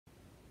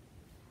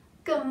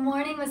Good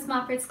morning, Miss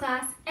Mopper's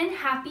class, and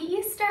happy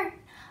Easter!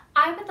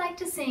 I would like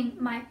to sing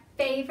my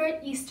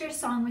favorite Easter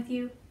song with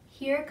you,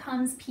 Here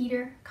Comes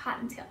Peter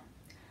Cottontail.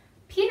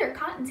 Peter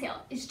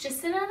Cottontail is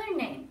just another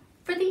name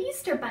for the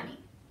Easter Bunny.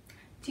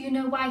 Do you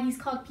know why he's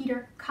called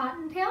Peter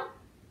Cottontail?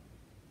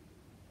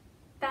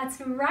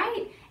 That's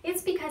right,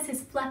 it's because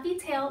his fluffy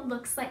tail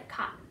looks like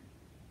cotton.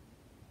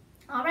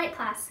 All right,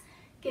 class,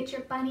 get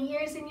your bunny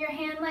ears in your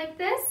hand like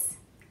this,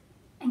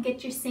 and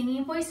get your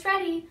singing voice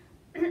ready.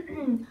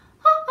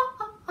 Ha ha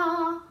ha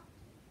ha.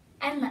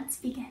 And let's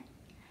begin.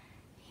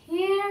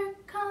 Here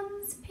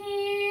comes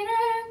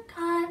Peter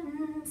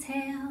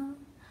Cottontail,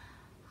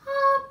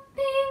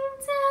 hopping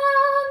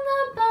down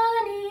the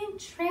bunny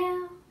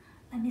trail.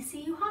 Let me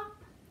see you hop,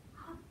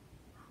 hop,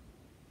 hop,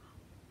 hop.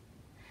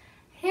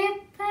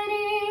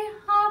 Hippity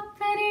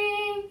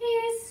hoppity,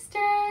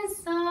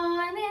 Easter's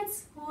on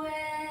its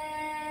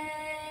way,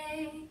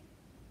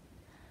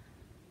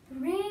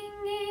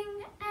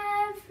 bringing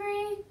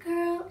every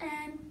girl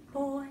and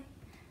boy.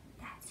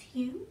 That's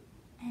you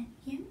and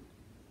you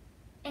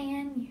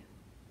and you.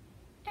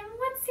 And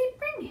what's he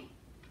bringing?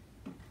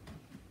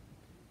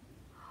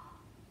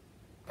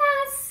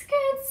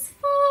 Baskets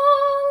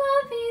full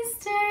of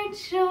Easter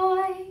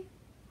joy.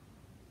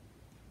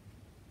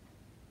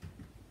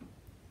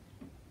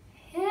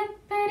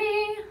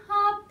 Hippity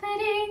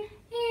hoppity,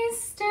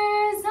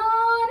 Easter's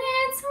on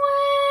its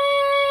way.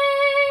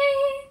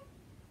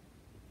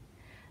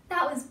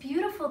 That was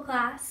beautiful,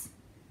 class.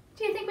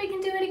 Do you think we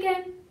can do it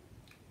again?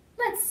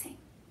 Let's sing.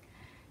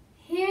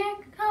 Here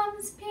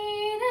comes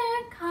Peter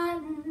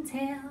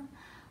Cottontail,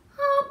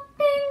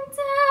 hopping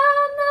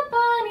down the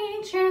bunny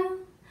trail.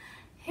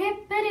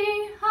 Hippity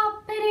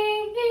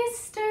hoppity,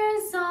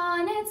 Easter's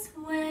on its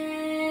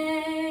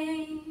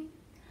way,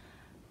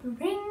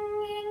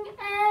 bringing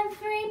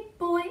every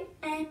boy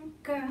and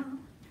girl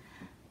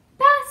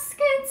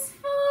baskets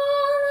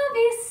full of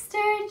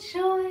Easter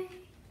joy.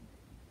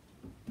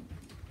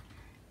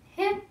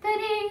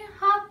 Hippity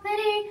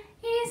hoppity,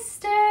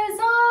 Easter's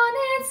on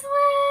its way.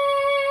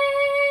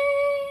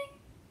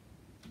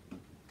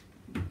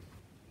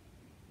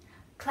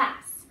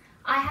 Class,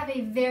 I have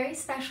a very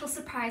special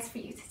surprise for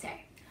you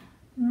today.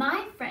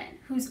 My friend,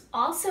 who's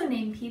also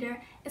named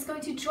Peter, is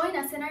going to join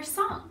us in our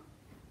song.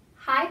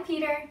 Hi,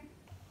 Peter.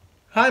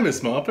 Hi, Miss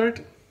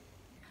Moppert.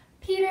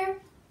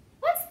 Peter,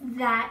 what's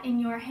that in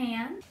your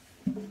hand?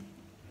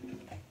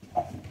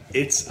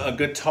 It's a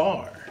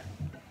guitar.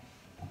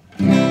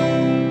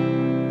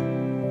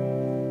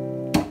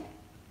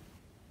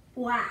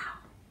 Wow.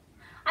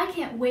 I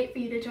can't wait for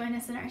you to join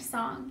us in our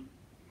song.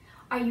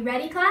 Are you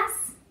ready,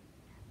 class?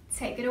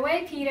 Take it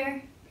away,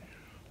 Peter.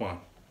 1,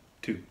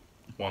 2,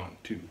 1,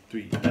 2,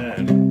 3,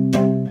 and...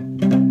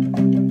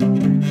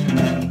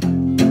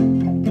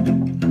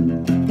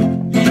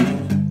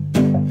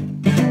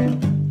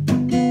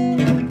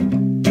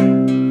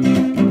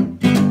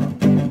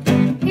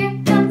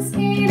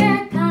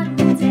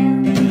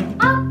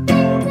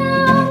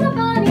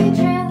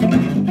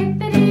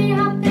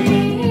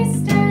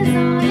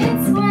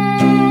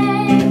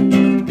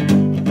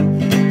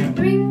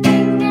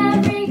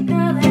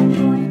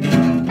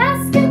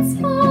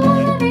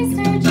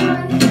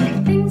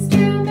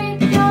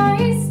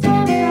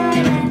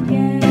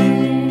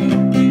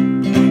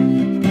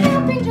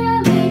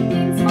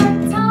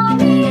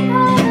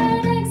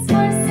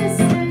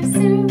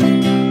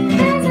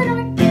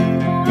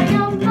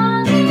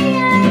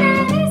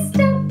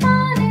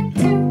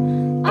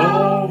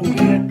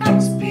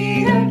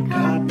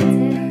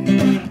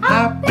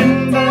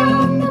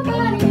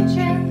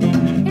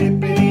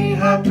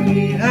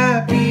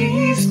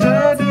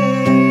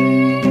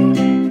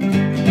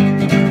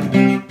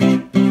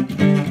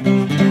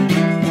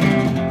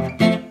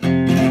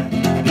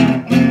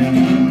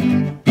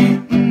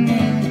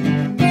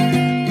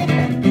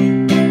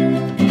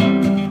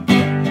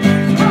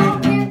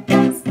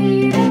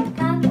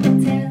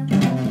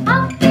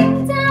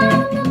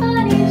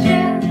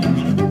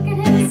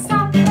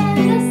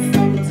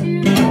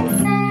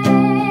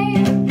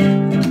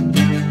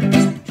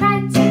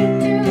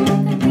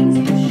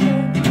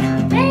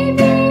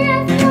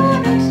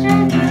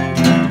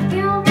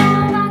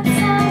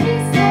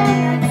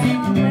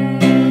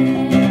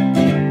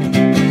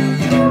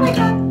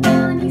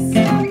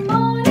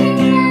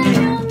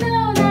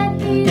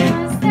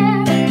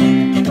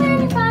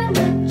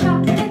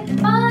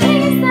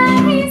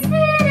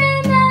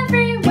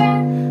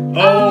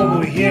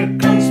 Here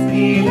comes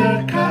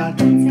Peter Cottontail.